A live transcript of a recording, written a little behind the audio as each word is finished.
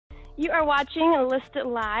You are watching List It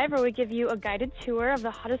Live, where we give you a guided tour of the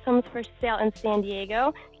hottest homes for sale in San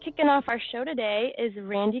Diego. Kicking off our show today is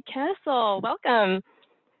Randi Castle. Welcome.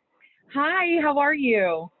 Hi, how are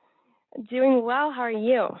you? Doing well. How are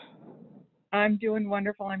you? I'm doing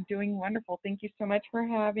wonderful. Thank you so much for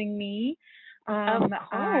having me. Of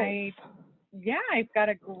course. I've got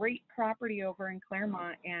a great property over in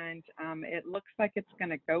Claremont, and it looks like it's going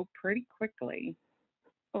to go pretty quickly.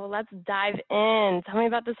 Well, let's dive in. Tell me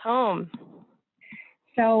about this home.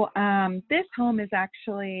 So this home is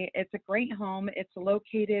it's a great home. It's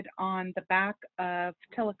located on the back of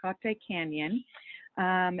Tlacote Canyon.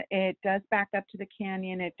 It does back up to the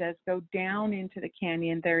canyon. It does go down into the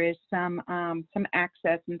canyon. There is some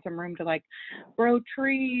access and some room to like grow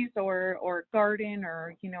trees or garden,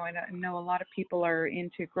 or I know a lot of people are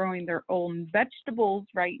into growing their own vegetables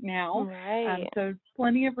right now. Right. So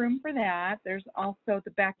plenty of room for that. There's also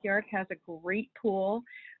the backyard has a great pool.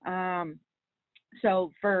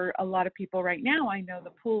 So for a lot of people right now, I know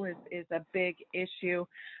the pool is a big issue,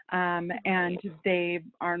 and they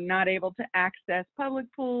are not able to access public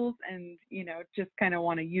pools and, just kind of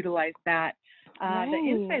want to utilize that. The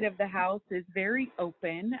inside of the house is very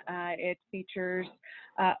open. It features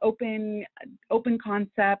open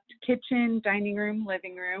concept kitchen, dining room,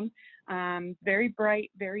 living room. Very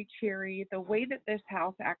bright, very cheery. The way that this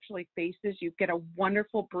house actually faces, you get a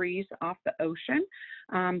wonderful breeze off the ocean.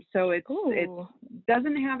 So it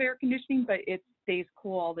doesn't have air conditioning, but it stays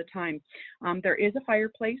cool all the time. There is a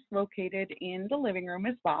fireplace located in the living room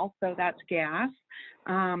as well, so that's gas.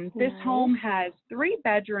 This home has 3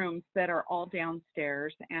 bedrooms that are all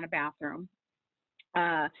downstairs and a bathroom.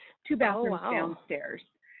 2 bathrooms downstairs,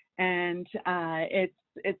 and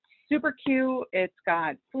it's super cute. It's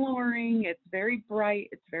got flooring. It's very bright.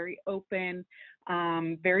 It's very open,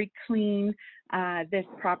 very clean. This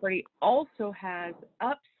property also has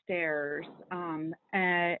upstairs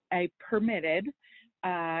a permitted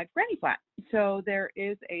granny flat. So there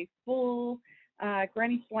is a full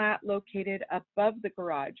granny flat located above the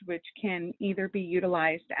garage, which can either be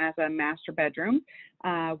utilized as a master bedroom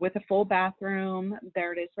with a full bathroom.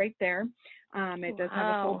 There it is right there. It does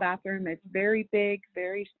have a full bathroom. It's very big,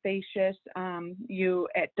 very spacious.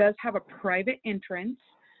 It does have a private entrance.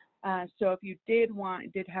 So if you did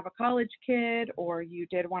have a college kid, or you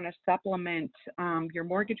did want to supplement your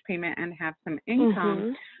mortgage payment and have some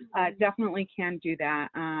income, definitely can do that.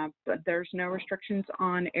 But there's no restrictions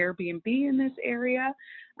on Airbnb in this area.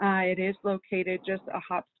 It is located just a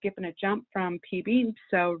hop, skip, and a jump from PB,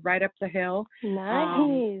 so right up the hill.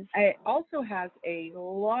 Nice. It also has a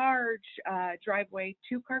large driveway,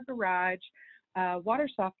 2-car garage, water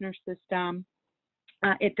softener system.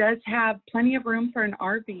 It does have plenty of room for an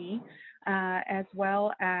RV, as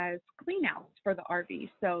well as cleanouts for the RV.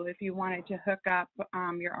 So if you wanted to hook up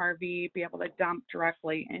your RV, be able to dump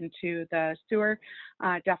directly into the sewer,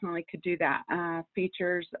 definitely could do that.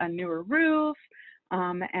 Features a newer roof,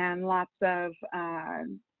 and lots of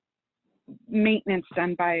maintenance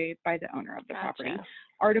done by the owner of the property.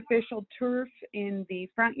 Artificial turf in the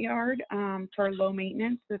front yard for low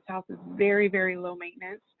maintenance. This house is very, very low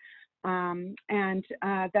maintenance. And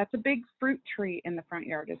that's a big fruit tree in the front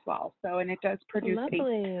yard as well. So, and it does produce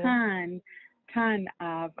a ton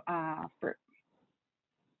of fruit.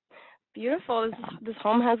 Beautiful. This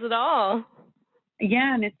home has it all.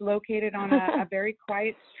 Yeah, and it's located on a very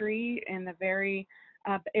quiet street in the very,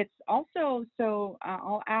 it's also, so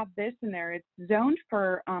I'll add this in there, it's zoned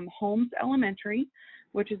for Holmes Elementary,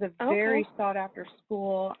 which is a very sought after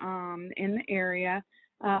school in the area.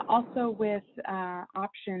 Also with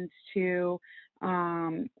options to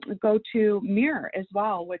go to Mirror as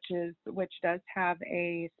well, which does have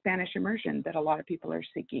a Spanish immersion that a lot of people are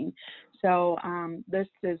seeking. So this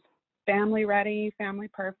is family ready, family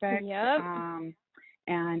perfect. Yep.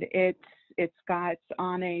 And it's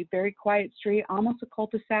on a very quiet street, almost a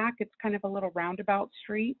cul-de-sac. It's kind of a little roundabout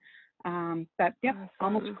street, but yeah,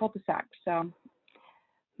 almost a cul-de-sac. So.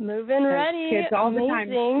 Move-in ready. Kids all the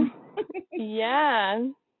time. Yeah.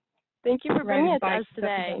 Thank you for bringing it to us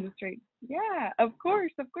today. Yeah, of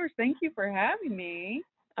course. Thank you for having me.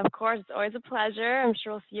 Of course. It's always a pleasure. I'm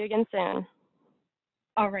sure we'll see you again soon.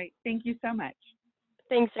 All right. Thank you so much.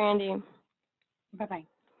 Thanks, Randi. Bye-bye.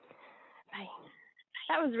 Bye.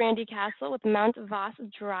 That was Randy Castle with Mount Voss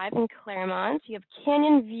Drive in Claremont. You have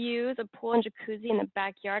canyon views, a pool and jacuzzi in the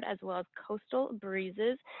backyard, as well as coastal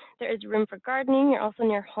breezes. There is room for gardening. You're also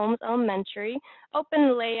near Holmes Elementary.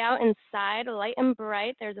 Open layout inside, light and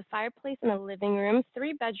bright. There's a fireplace in the living room,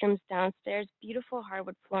 3 bedrooms downstairs, beautiful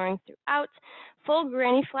hardwood flooring throughout. Full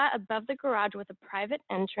granny flat above the garage with a private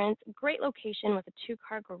entrance. Great location with a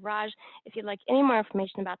 2-car garage. If you'd like any more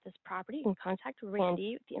information about this property, you can contact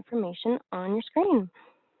Randy with the information on your screen.